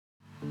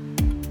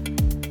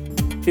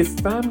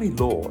If family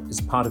law is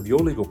part of your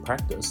legal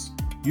practice,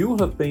 you will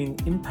have been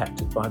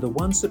impacted by the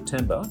 1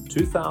 September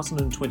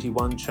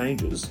 2021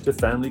 changes to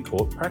family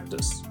court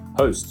practice.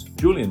 Hosts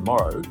Julian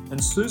Morrow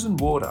and Susan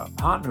Warder,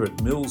 partner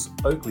at Mills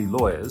Oakley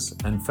Lawyers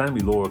and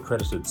family law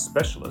accredited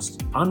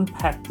specialist,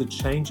 unpack the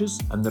changes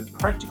and the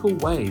practical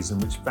ways in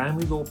which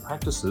family law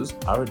practices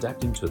are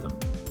adapting to them.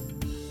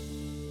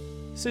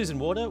 Susan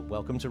Warder,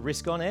 welcome to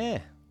Risk on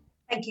Air.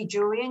 Thank you,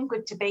 Julian.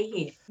 Good to be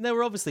here. There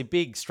were obviously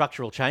big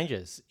structural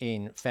changes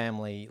in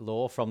family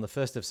law from the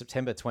 1st of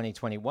September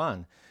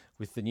 2021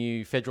 with the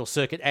new Federal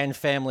Circuit and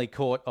Family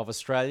Court of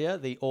Australia,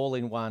 the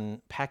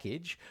all-in-one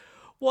package.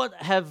 What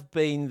have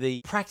been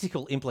the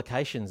practical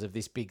implications of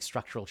this big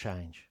structural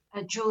change?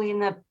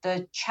 Julian,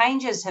 the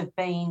changes have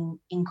been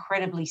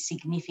incredibly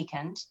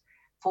significant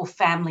for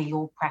family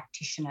law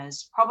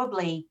practitioners,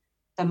 probably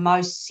the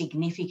most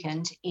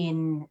significant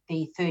in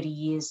the 30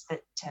 years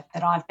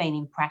that I've been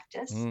in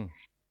practice.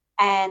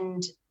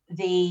 And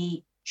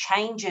the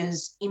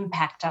changes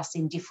impact us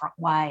in different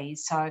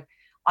ways. So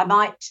I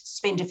might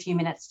spend a few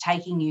minutes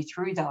taking you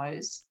through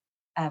those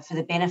for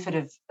the benefit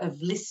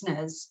of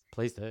listeners.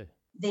 Please do.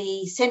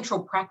 The Central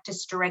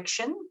Practice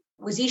Direction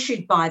was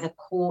issued by the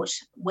court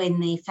when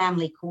the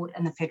Family Court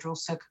and the Federal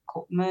Circuit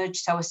Court merged.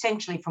 So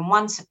essentially from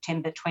 1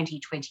 September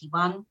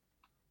 2021,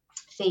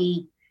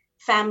 the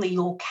family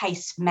law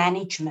case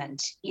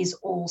management is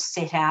all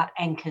set out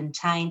and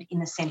contained in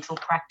the Central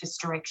Practice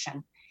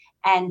Direction.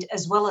 And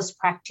as well as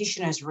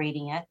practitioners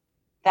reading it,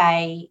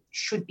 they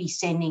should be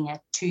sending it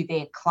to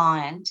their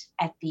client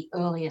at the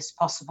earliest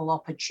possible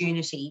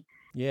opportunity.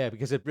 Yeah,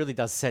 because it really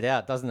does set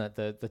out, doesn't it,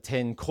 the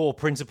 10 core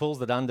principles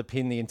that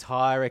underpin the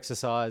entire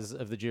exercise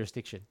of the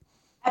jurisdiction.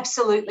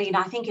 Absolutely. And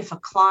I think if a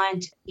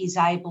client is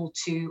able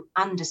to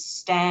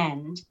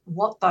understand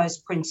what those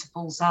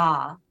principles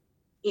are,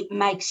 it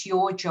makes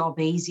your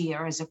job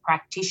easier as a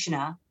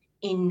practitioner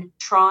in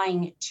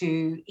trying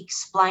to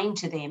explain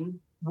to them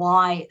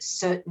why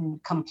certain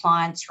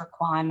compliance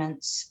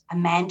requirements are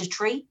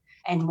mandatory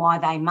and why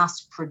they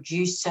must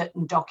produce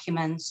certain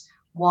documents,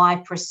 why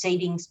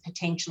proceedings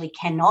potentially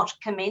cannot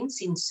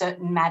commence in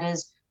certain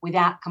matters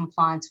without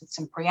compliance with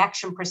some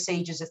pre-action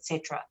procedures,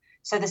 etc.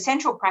 So the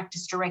Central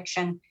Practice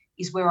Direction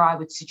is where I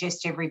would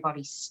suggest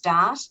everybody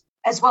start,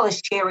 as well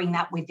as sharing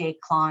that with their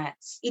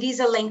clients. It is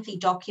a lengthy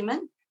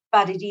document,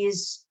 but it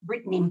is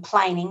written in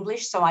plain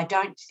English, so I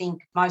don't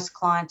think most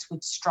clients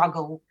would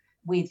struggle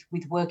with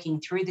working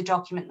through the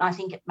document. And I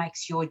think it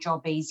makes your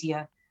job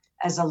easier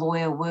as a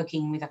lawyer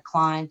working with a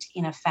client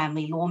in a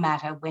family law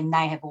matter when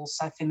they have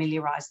also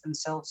familiarised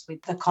themselves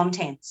with the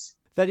contents.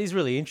 That is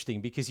really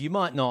interesting because you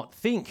might not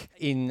think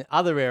in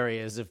other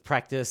areas of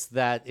practice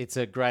that it's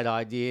a great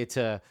idea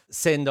to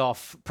send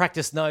off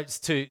practice notes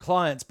to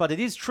clients, but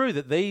it is true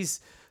that these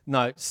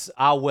notes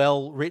are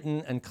well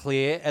written and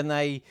clear, and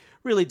they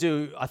really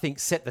do, I think,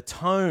 set the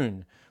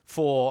tone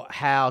for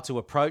how to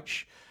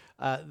approach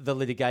the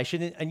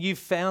litigation. And you've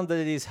found that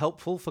it is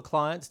helpful for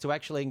clients to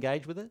actually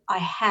engage with it? I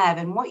have.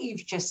 And what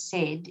you've just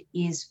said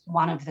is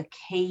one of the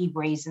key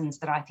reasons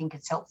that I think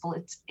it's helpful.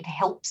 It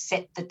helps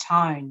set the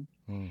tone.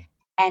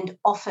 And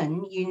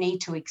often you need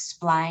to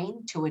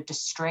explain to a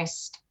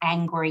distressed,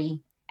 angry,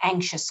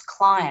 anxious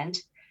client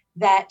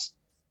that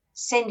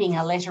sending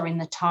a letter in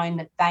the tone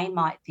that they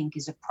might think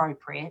is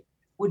appropriate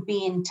would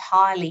be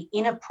entirely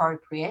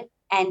inappropriate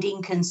and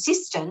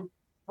inconsistent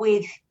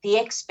with the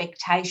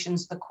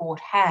expectations the court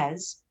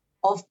has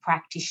of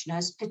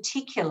practitioners,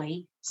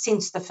 particularly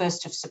since the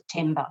 1st of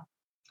September.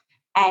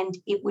 And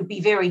it would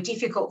be very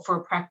difficult for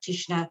a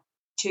practitioner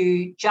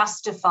to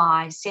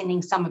justify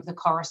sending some of the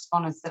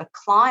correspondence that a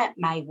client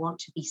may want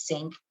to be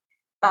sent,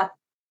 but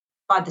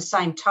by the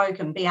same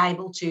token, be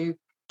able to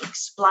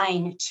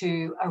explain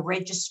to a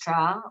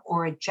registrar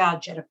or a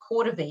judge at a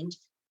court event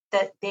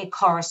that their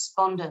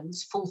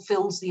correspondence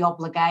fulfills the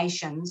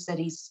obligations that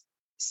is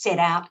set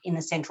out in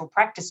the Central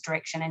Practice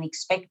Direction and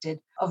expected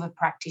of a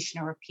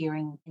practitioner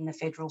appearing in the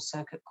Federal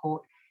Circuit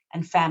Court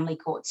and Family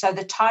Court. So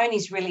the tone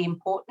is really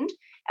important.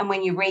 And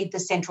when you read the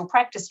Central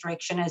Practice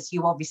Direction, as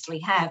you obviously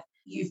have,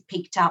 you've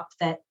picked up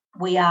that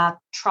we are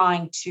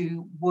trying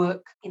to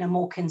work in a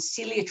more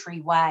conciliatory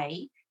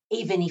way,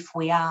 even if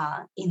we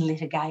are in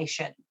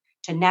litigation,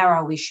 to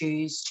narrow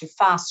issues, to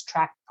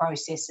fast-track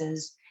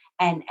processes,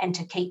 and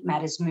to keep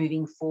matters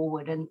moving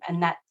forward.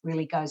 And that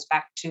really goes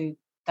back to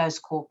those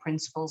core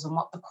principles and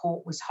what the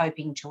court was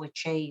hoping to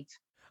achieve.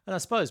 And I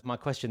suppose my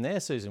question there,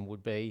 Susan,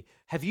 would be,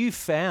 have you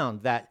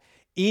found that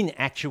in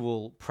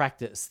actual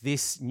practice,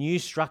 this new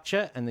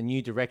structure and the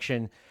new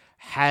direction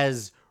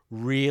has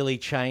really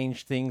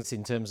changed things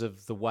in terms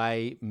of the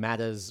way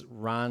matters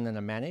run and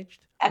are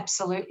managed?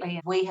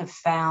 Absolutely. We have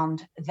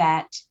found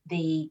that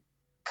the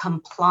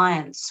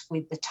compliance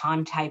with the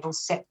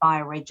timetables set by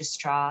a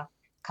registrar,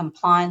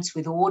 compliance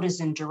with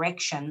orders and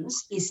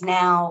directions is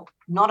now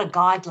not a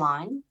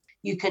guideline.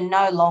 You can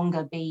no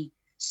longer be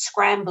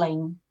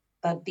scrambling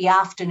the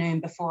afternoon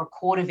before a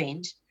court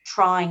event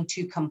trying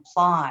to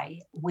comply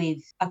with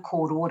a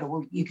court order.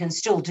 Well, you can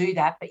still do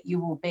that, but you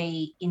will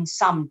be in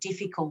some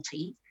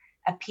difficulty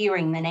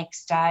appearing the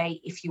next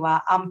day if you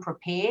are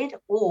unprepared,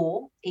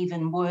 or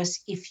even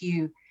worse, if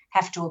you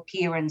have to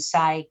appear and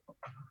say,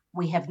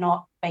 we have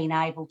not been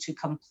able to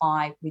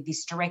comply with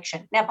this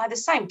direction. Now, by the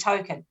same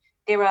token,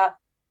 there are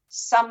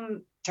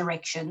some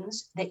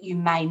directions that you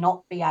may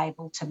not be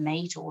able to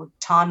meet or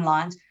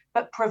timelines,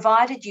 but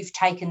provided you've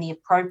taken the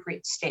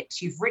appropriate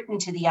steps, you've written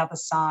to the other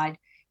side,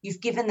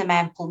 you've given them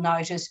ample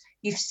notice,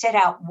 you've set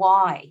out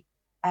why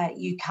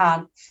you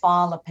can't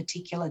file a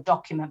particular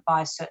document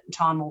by a certain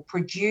time or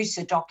produce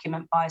a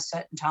document by a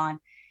certain time.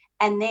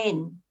 And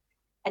then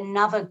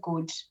another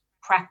good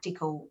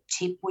practical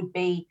tip would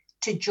be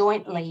to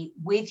jointly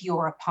with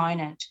your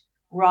opponent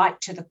write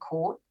to the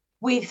court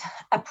with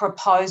a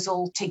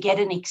proposal to get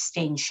an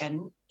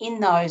extension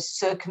in those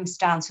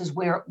circumstances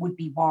where it would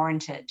be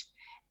warranted.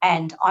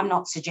 And I'm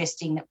not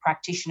suggesting that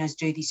practitioners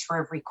do this for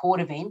every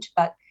court event,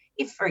 but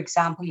if, for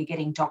example, you're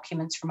getting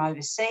documents from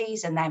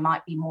overseas and they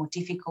might be more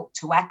difficult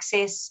to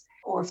access,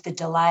 or if the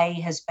delay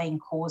has been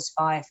caused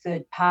by a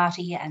third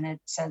party and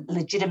it's a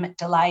legitimate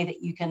delay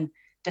that you can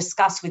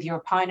discuss with your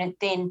opponent,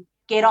 then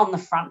get on the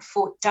front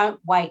foot. Don't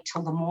wait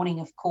till the morning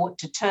of court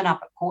to turn up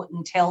at court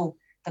and tell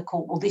the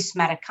court, well, this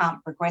matter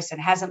can't progress. It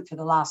hasn't for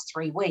the last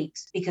 3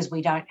 weeks because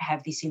we don't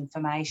have this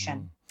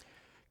information.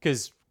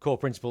 Because core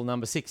principle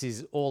number 6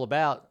 is all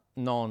about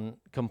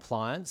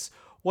non-compliance.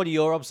 What are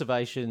your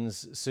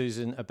observations,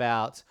 Susan,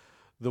 about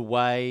the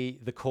way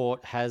the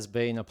court has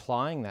been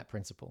applying that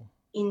principle?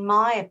 In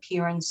my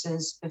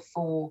appearances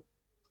before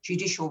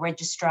judicial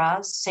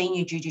registrars,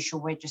 senior judicial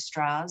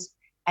registrars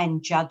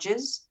and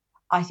judges,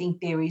 I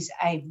think there is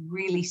a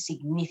really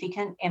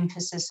significant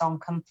emphasis on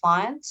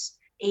compliance,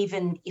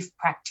 even if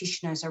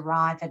practitioners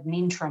arrive at an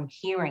interim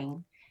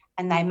hearing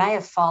and they may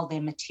have filed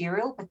their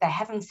material, but they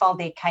haven't filed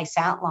their case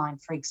outline,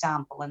 for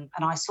example. And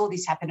I saw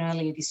this happen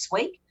earlier this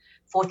week.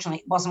 Fortunately,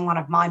 it wasn't one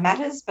of my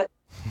matters, but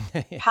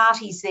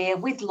parties there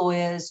with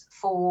lawyers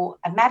for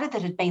a matter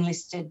that had been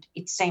listed,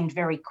 it seemed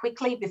very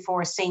quickly,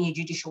 before a senior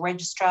judicial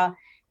registrar,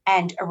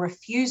 and a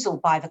refusal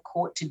by the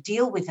court to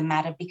deal with the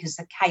matter because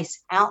the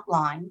case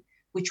outline,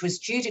 which was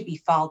due to be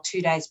filed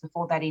 2 days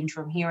before that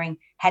interim hearing,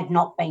 had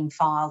not been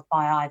filed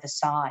by either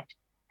side.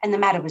 And the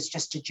matter was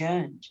just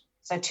adjourned.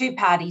 So 2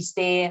 parties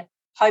there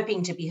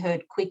hoping to be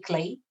heard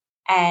quickly,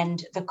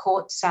 and the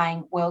court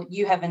saying, well,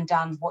 you haven't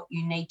done what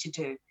you need to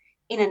do.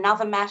 In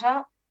another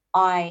matter,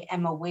 I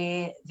am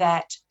aware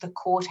that the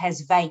court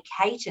has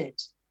vacated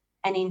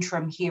an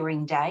interim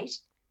hearing date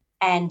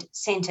and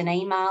sent an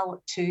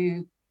email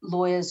to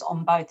lawyers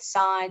on both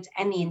sides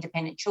and the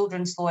independent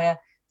children's lawyer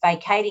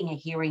vacating a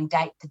hearing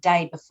date the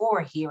day before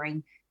a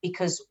hearing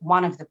because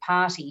one of the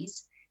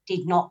parties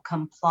did not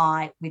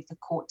comply with the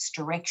court's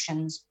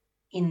directions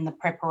in the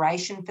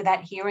preparation for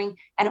that hearing.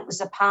 And it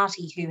was a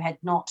party who had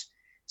not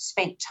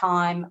spent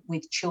time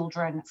with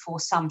children for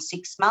some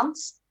 6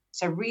 months,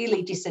 so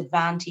really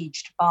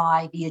disadvantaged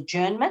by the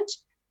adjournment,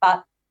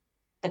 but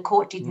the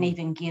court didn't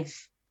even give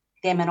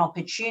them an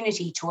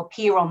opportunity to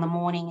appear on the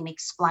morning and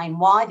explain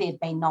why there'd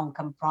been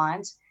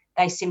non-compliance.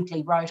 They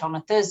simply wrote on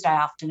a Thursday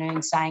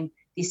afternoon saying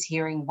this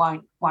hearing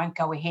won't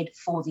go ahead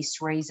for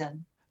this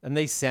reason. And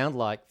these sound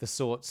like the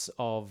sorts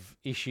of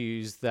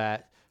issues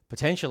that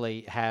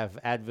potentially have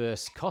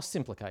adverse cost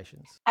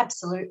implications.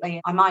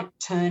 Absolutely. I might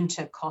turn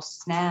to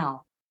costs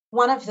now.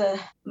 One of the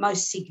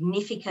most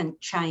significant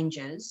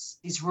changes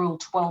is Rule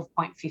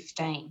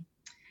 12.15.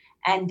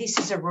 And this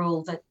is a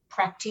rule that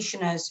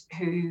practitioners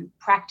who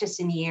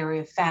practice in the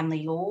area of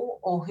family law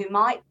or who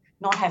might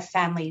not have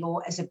family law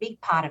as a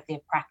big part of their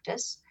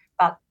practice,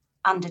 but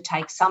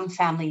undertake some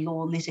family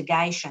law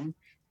litigation,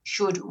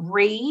 should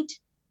read.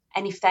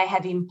 And if they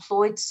have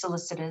employed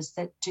solicitors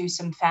that do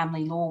some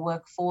family law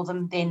work for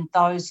them, then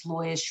those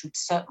lawyers should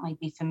certainly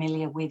be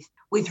familiar with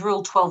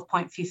Rule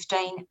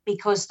 12.15,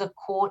 because the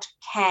court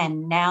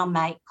can now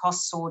make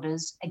costs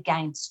orders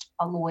against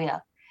a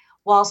lawyer.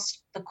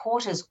 Whilst the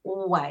court has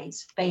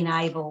always been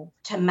able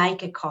to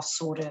make a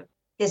costs order,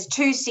 there's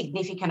 2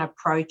 significant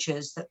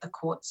approaches that the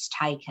court's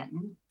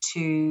taken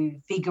to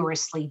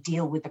vigorously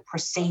deal with the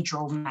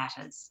procedural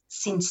matters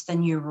since the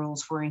new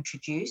rules were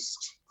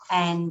introduced.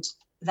 And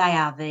they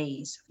are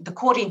these. The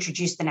court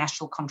introduced the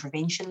National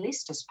Contravention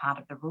List as part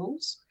of the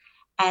rules,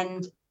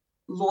 and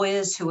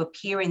lawyers who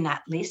appear in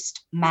that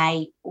list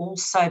may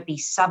also be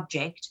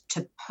subject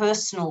to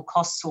personal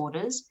costs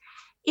orders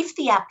if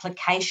the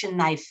application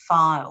they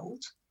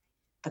filed,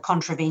 the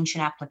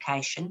contravention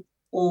application,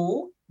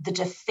 or the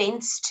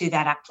defence to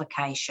that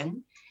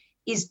application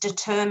is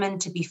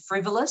determined to be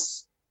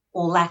frivolous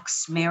or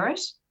lacks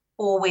merit,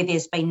 or where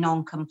there's been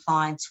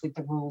non-compliance with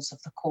the rules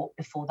of the court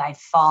before they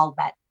filed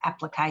that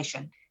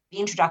application. The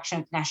introduction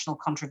of the National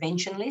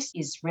Contravention List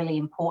is really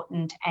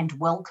important and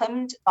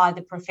welcomed by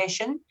the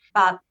profession,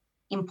 but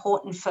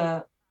important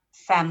for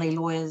family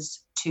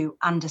lawyers to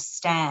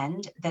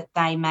understand that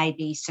they may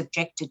be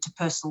subjected to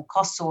personal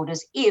costs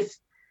orders if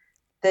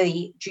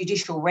the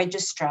judicial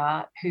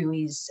registrar who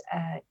is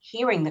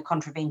hearing the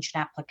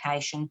contravention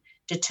application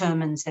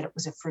determines that it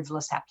was a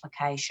frivolous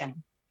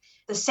application.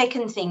 The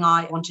second thing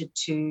I wanted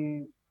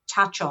to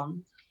touch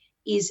on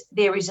is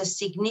there is a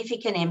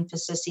significant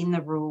emphasis in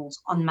the rules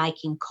on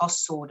making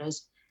costs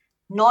orders,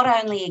 not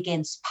only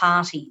against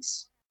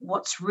parties.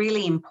 What's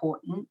really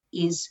important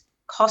is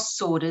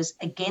costs orders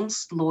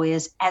against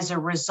lawyers as a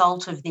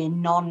result of their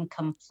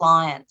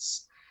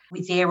non-compliance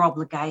with their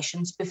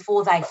obligations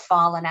before they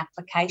file an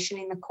application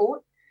in the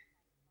court.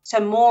 So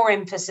more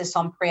emphasis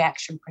on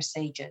pre-action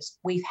procedures.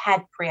 We've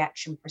had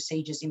pre-action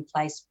procedures in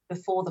place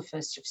before the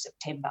 1st of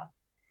September.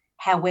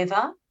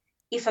 However,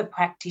 if a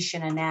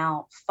practitioner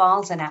now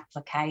files an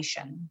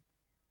application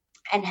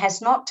and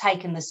has not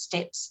taken the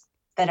steps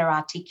that are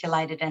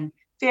articulated and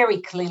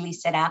very clearly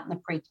set out in the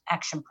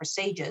pre-action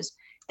procedures,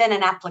 then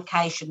an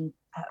application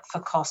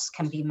for costs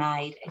can be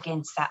made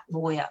against that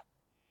lawyer.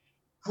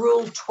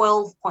 Rule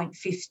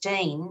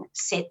 12.15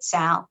 sets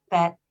out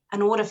that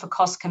an order for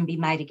costs can be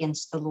made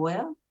against the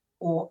lawyer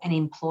or an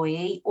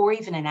employee or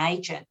even an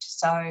agent.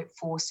 So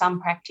for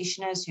some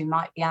practitioners who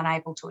might be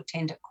unable to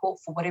attend at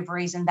court for whatever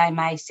reason, they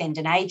may send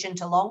an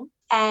agent along,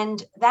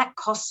 and that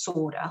costs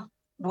order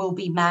will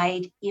be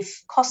made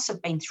if costs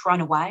have been thrown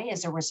away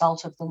as a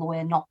result of the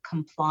lawyer not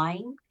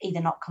complying,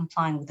 either not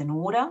complying with an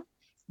order,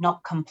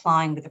 not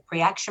complying with the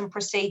pre-action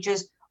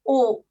procedures,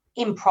 or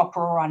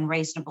improper or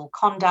unreasonable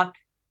conduct,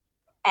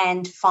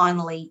 and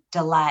finally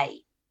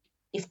delay,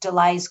 if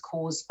delay is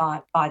caused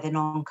by the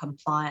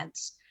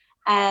non-compliance.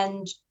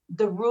 And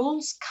the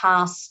rules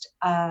cast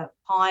a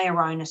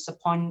higher onus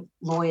upon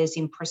lawyers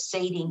in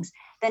proceedings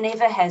than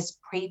ever has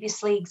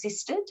previously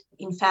existed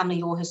in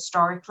family law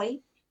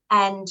historically.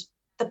 And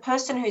the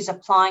person who's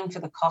applying for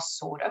the costs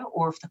order,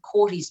 or if the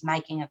court is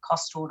making a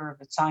cost order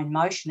of its own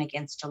motion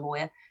against a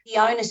lawyer, the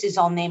onus is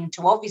on them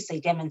to obviously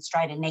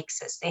demonstrate a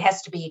nexus. There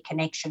has to be a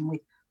connection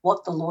with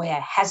what the lawyer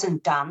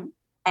hasn't done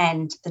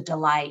and the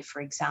delay, for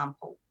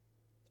example.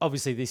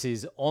 Obviously, this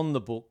is on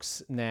the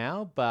books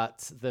now,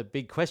 but the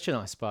big question,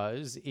 I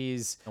suppose,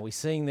 is, are we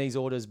seeing these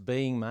orders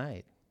being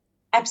made?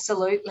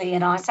 Absolutely.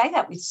 And I say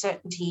that with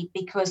certainty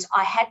because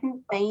I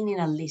hadn't been in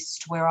a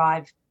list where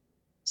I've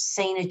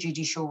seen a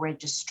judicial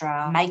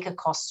registrar make a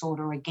costs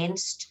order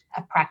against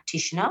a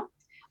practitioner.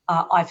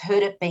 I've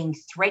heard it being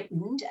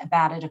threatened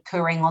about it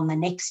occurring on the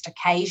next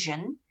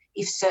occasion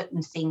if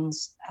certain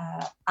things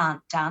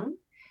aren't done.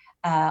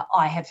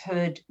 I have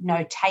heard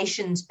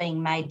notations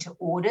being made to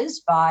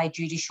orders by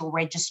judicial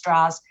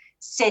registrars,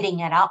 setting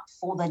it up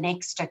for the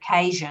next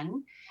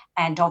occasion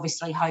and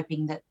obviously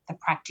hoping that the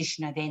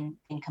practitioner then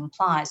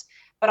complies.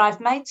 But I've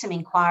made some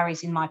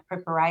inquiries in my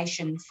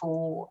preparation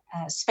for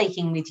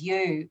speaking with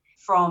you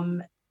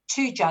from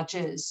two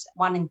judges,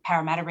 one in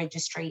Parramatta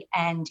Registry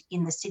and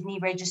in the Sydney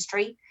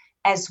Registry,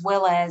 as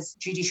well as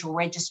judicial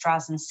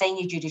registrars and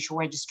senior judicial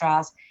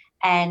registrars.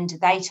 And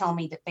they tell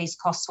me that these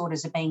costs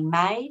orders are being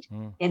made.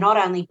 They're not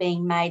only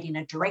being made in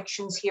a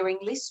directions hearing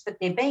list, but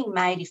they're being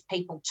made if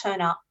people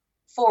turn up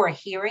for a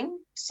hearing,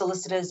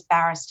 solicitors,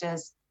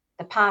 barristers,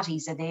 the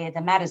parties are there,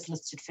 the matter's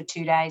listed for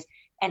 2 days,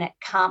 and it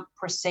can't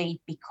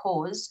proceed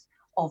because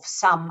of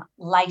some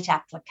late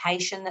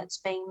application that's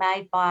being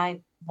made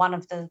by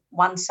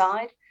one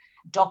side,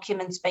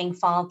 documents being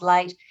filed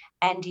late.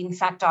 And in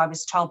fact, I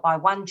was told by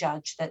one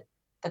judge that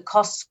the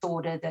costs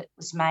order that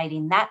was made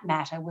in that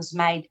matter was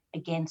made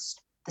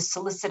against the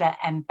solicitor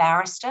and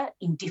barrister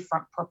in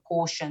different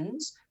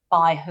proportions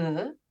by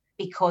her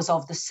because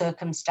of the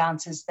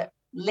circumstances that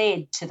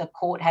led to the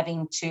court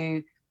having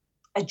to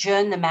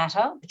adjourn the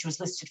matter, which was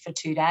listed for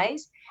 2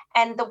 days,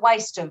 and the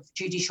waste of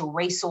judicial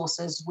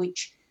resources,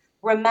 which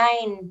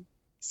remain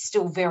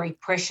still very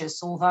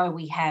precious, although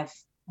we have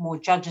more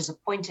judges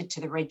appointed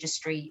to the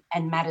registry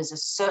and matters are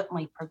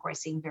certainly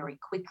progressing very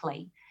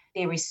quickly.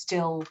 There is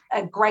still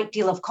a great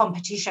deal of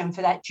competition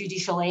for that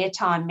judicial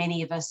airtime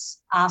many of us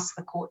ask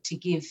the court to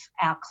give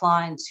our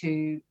clients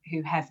who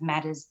have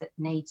matters that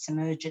need some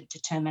urgent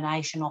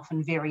determination,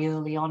 often very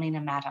early on in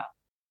a matter.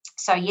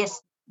 So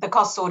yes, the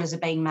cost orders are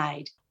being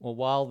made. Well,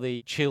 while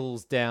the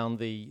chills down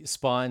the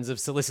spines of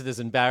solicitors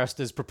and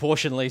barristers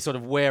proportionally sort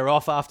of wear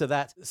off after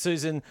that,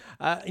 Susan,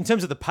 in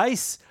terms of the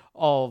pace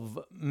of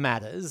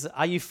matters,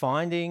 are you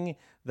finding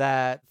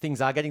that things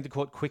are getting to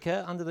court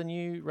quicker under the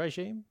new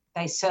regime?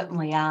 They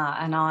certainly are.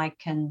 And I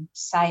can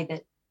say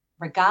that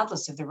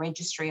regardless of the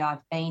registry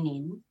I've been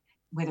in,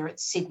 whether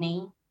it's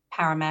Sydney,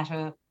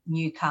 Parramatta,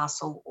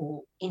 Newcastle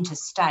or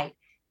interstate,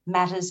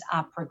 matters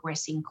are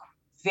progressing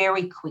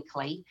very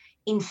quickly.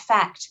 In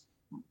fact,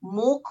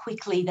 more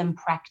quickly than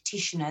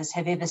practitioners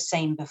have ever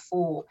seen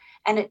before.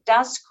 And it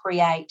does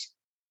create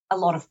a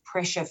lot of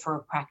pressure for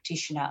a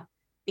practitioner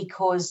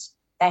because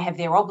they have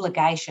their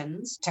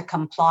obligations to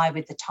comply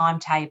with the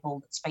timetable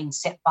that's been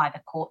set by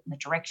the court and the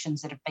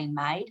directions that have been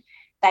made.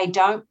 They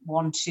don't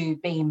want to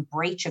be in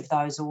breach of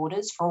those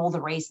orders for all the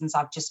reasons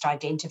I've just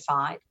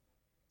identified.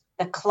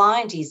 The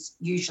client is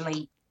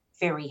usually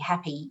very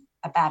happy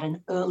about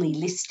an early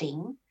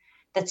listing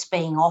that's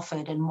being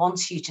offered and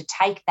wants you to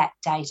take that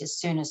date as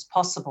soon as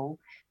possible,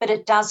 but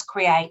it does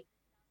create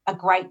a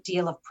great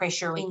deal of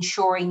pressure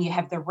ensuring you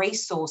have the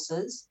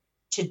resources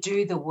to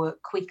do the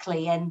work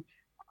quickly. And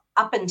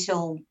up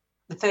until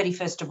the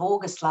 31st of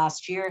August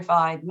last year, if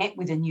I met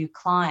with a new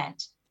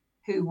client,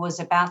 who was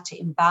about to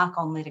embark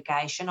on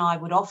litigation, I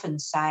would often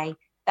say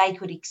they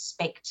could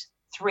expect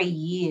 3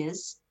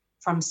 years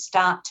from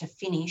start to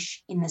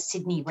finish in the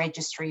Sydney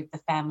Registry of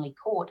the Family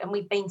Court. And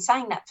we've been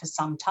saying that for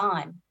some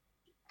time.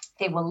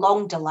 There were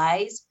long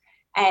delays,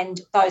 and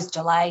those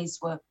delays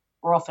were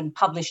often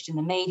published in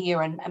the media,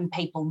 and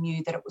people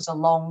knew that it was a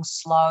long,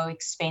 slow,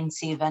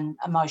 expensive and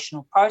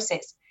emotional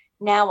process.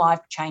 Now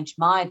I've changed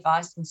my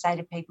advice and say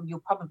to people, you'll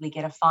probably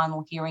get a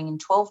final hearing in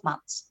 12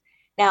 months.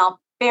 Now,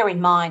 bear in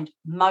mind,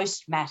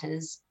 most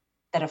matters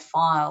that are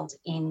filed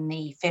in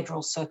the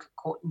Federal Circuit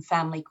Court and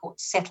Family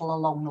Court settle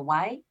along the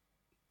way.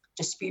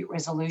 Dispute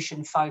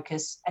resolution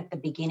focus at the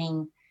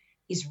beginning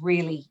is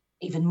really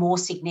even more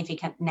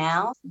significant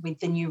now with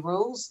the new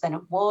rules than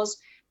it was.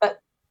 But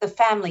the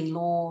family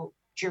law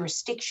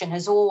jurisdiction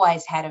has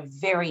always had a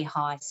very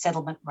high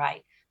settlement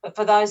rate. But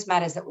for those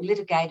matters that were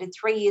litigated,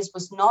 3 years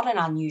was not an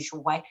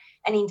unusual wait.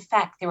 And in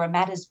fact, there are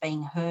matters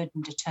being heard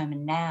and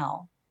determined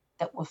now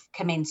that were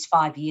commenced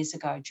 5 years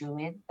ago,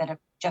 Julian, that are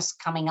just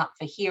coming up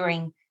for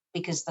hearing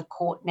because the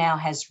court now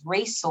has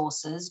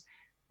resources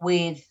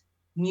with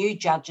new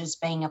judges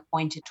being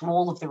appointed to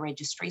all of the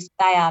registries.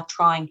 They are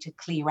trying to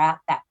clear out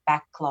that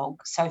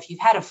backlog. So if you've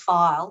had a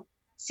file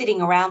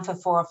sitting around for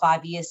 4 or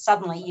 5 years,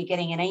 suddenly you're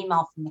getting an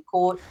email from the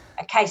court,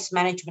 a case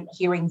management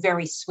hearing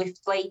very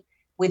swiftly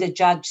with a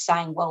judge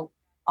saying, well,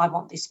 I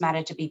want this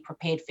matter to be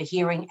prepared for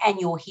hearing, and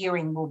your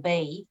hearing will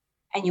be,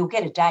 and you'll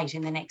get a date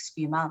in the next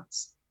few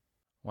months.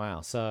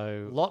 Wow.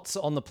 So lots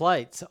on the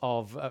plate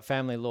of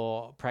family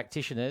law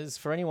practitioners.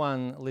 For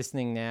anyone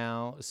listening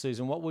now,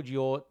 Susan, what would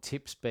your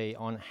tips be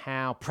on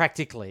how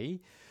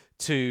practically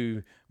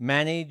to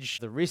manage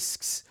the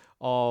risks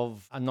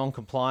of a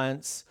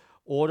non-compliance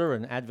order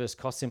and adverse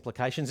cost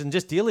implications and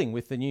just dealing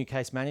with the new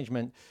case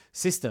management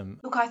system?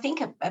 Look, I think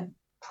a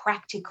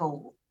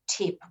practical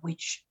tip,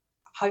 which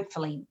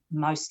hopefully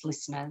most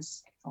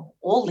listeners or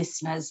all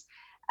listeners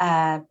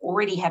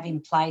already have in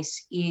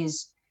place,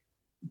 is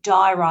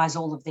diarise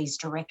all of these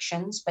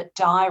directions, but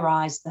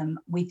diarise them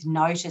with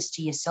notice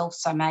to yourself.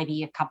 So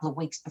maybe a couple of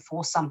weeks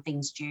before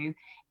something's due.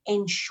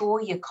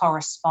 Ensure your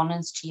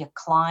correspondence to your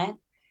client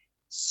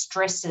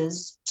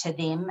stresses to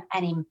them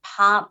and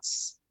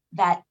imparts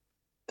that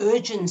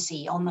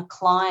urgency on the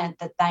client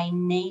that they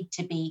need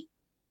to be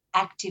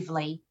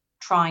actively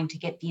trying to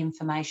get the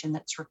information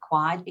that's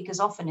required,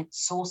 because often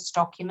it's source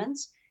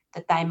documents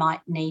that they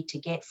might need to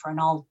get for an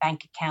old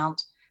bank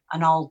account,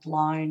 an old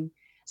loan.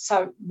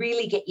 So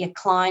really get your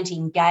client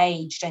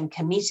engaged and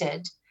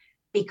committed,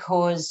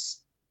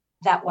 because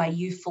that way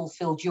you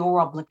fulfilled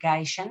your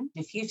obligation.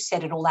 If you've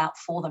set it all out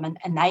for them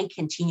and they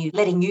continue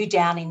letting you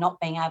down in not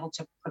being able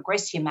to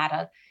progress your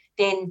matter,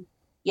 then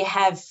you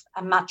have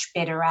a much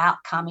better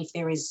outcome. If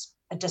there is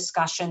a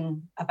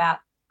discussion about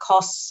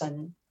costs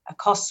and a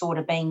cost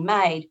order being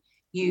made,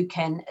 you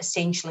can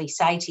essentially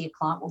say to your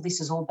client, well, this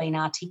has all been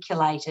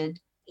articulated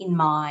in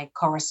my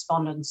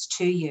correspondence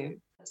to you.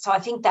 So I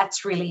think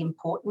that's really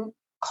important.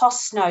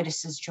 Cost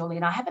notices,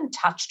 Julian, I haven't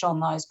touched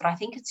on those, but I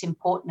think it's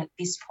important at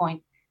this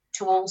point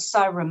to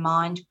also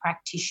remind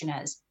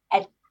practitioners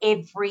at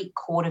every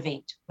court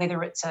event,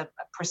 whether it's a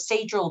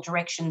procedural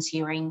directions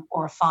hearing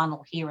or a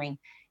final hearing,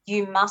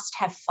 you must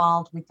have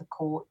filed with the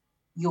court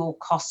your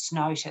cost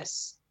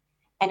notice.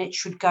 And it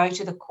should go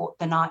to the court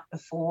the night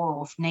before,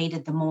 or if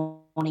needed, the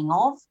morning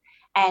of.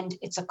 And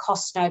it's a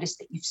cost notice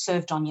that you've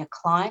served on your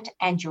client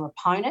and your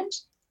opponent,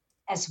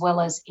 as well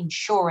as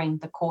ensuring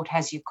the court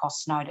has your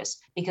cost notice.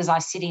 Because I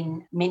sit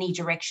in many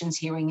directions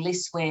hearing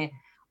lists where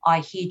I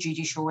hear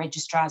judicial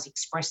registrars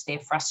express their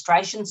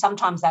frustration.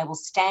 Sometimes they will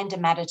stand a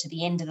matter to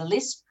the end of the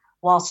list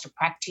whilst a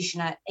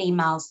practitioner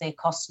emails their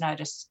cost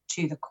notice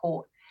to the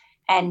court.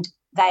 And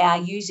they are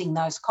using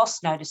those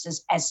cost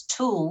notices as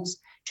tools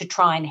to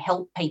try and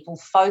help people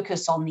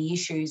focus on the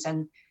issues.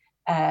 And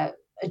a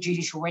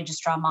judicial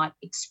registrar might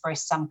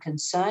express some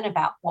concern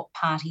about what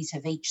parties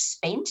have each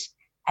spent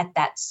at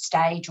that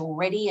stage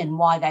already and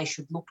why they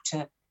should look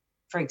to,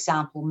 for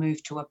example,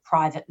 move to a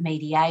private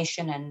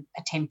mediation and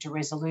attempt a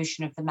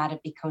resolution of the matter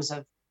because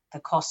of the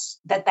costs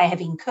that they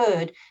have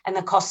incurred and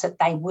the costs that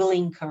they will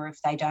incur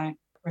if they don't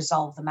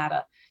resolve the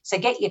matter. So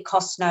get your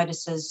cost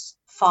notices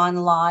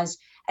finalised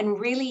and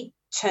really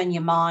turn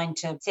your mind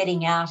to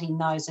setting out in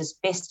those as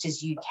best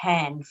as you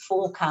can,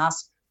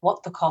 forecast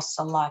what the costs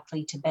are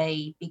likely to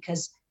be,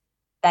 because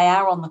they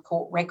are on the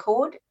court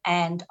record.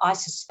 And I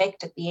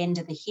suspect at the end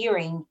of the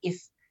hearing,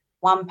 if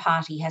one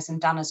party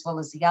hasn't done as well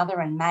as the other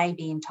and may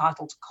be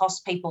entitled to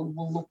cost, people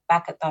will look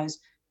back at those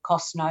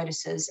cost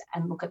notices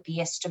and look at the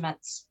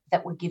estimates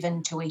that were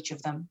given to each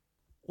of them.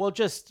 Well,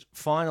 just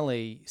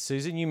finally,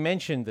 Susan, you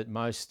mentioned that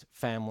most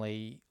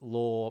family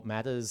law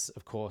matters,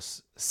 of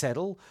course,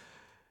 settle.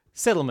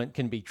 Settlement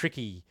can be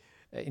tricky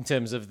in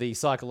terms of the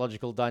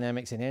psychological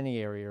dynamics in any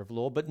area of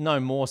law, but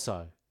no more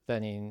so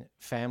than in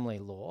family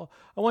law.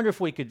 I wonder if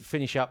we could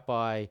finish up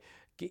by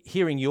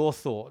hearing your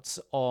thoughts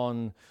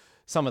on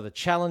some of the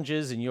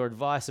challenges and your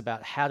advice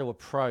about how to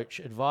approach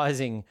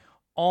advising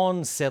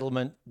on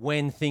settlement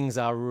when things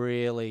are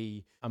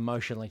really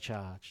emotionally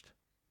charged.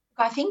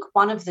 I think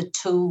one of the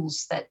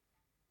tools that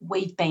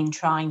we've been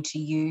trying to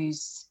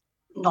use,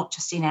 not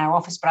just in our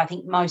office, but I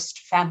think most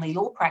family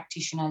law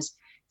practitioners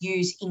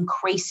use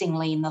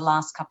increasingly in the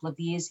last couple of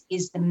years,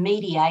 is the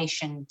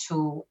mediation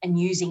tool and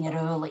using it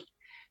early.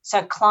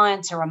 So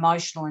clients are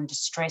emotional and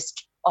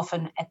distressed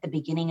often at the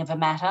beginning of a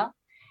matter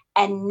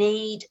and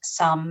need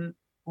some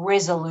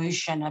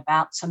resolution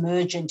about some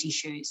urgent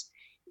issues.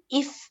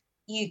 If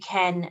you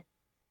can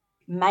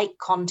make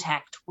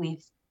contact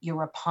with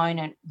your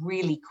opponent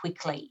really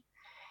quickly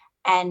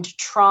and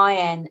try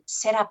and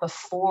set up a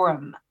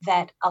forum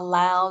that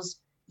allows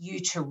you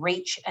to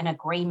reach an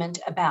agreement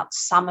about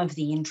some of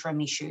the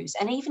interim issues.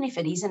 And even if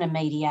it isn't a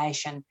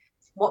mediation,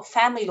 what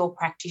family law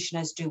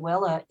practitioners do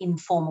well are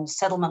informal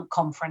settlement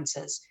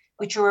conferences,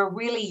 which are a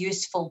really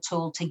useful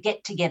tool to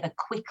get together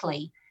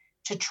quickly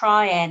to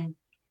try and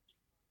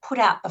put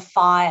out the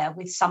fire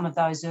with some of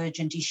those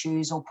urgent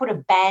issues, or put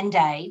a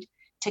Band-Aid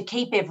to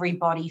keep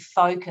everybody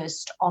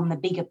focused on the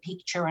bigger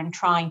picture and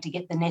trying to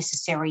get the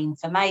necessary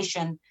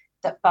information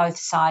that both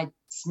sides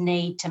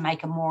need to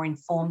make a more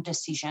informed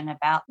decision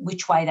about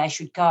which way they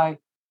should go.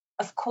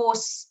 Of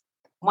course,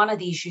 one of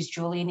the issues,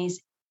 Julian,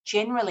 is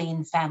generally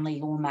in family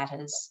law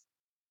matters,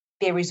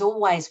 there is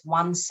always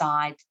one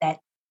side that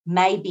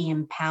may be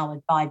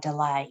empowered by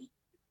delay.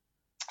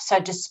 So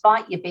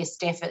despite your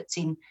best efforts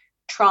in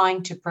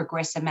trying to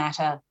progress a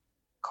matter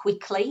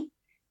quickly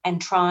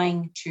and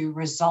trying to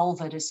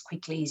resolve it as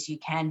quickly as you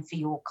can for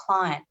your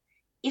client,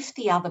 if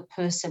the other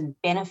person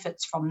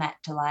benefits from that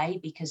delay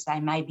because they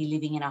may be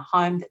living in a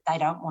home that they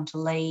don't want to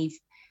leave,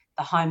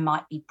 the home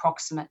might be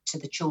proximate to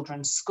the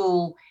children's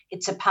school,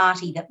 it's a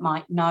party that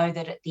might know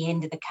that at the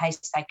end of the case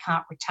they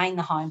can't retain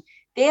the home,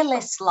 they're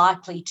less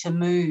likely to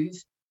move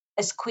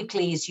as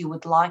quickly as you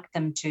would like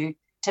them to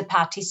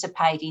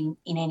participate in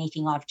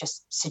anything I've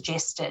just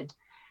suggested.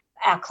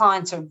 Our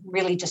clients are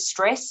really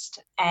distressed,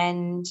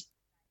 and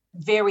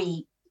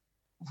very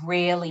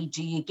rarely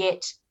do you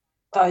get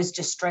those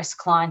distressed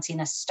clients in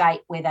a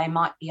state where they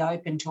might be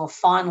open to a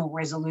final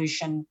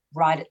resolution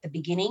right at the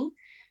beginning.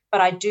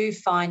 But I do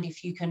find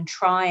if you can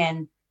try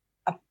and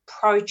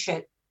approach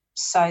it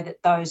so that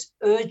those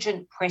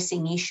urgent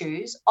pressing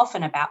issues,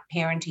 often about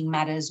parenting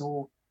matters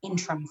or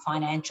interim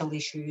financial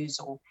issues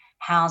or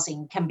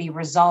housing, can be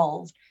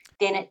resolved,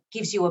 then it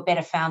gives you a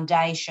better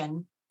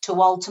foundation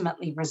to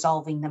ultimately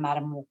resolving the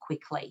matter more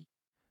quickly.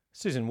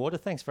 Susan Warder,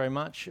 thanks very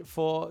much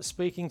for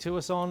speaking to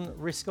us on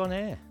Risk on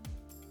Air.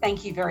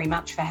 Thank you very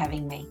much for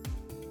having me.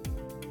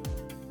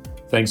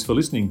 Thanks for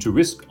listening to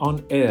Risk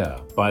on Air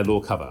by Law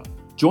Cover.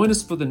 Join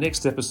us for the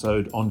next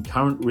episode on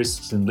current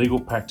risks in legal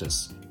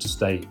practice to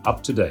stay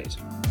up to date.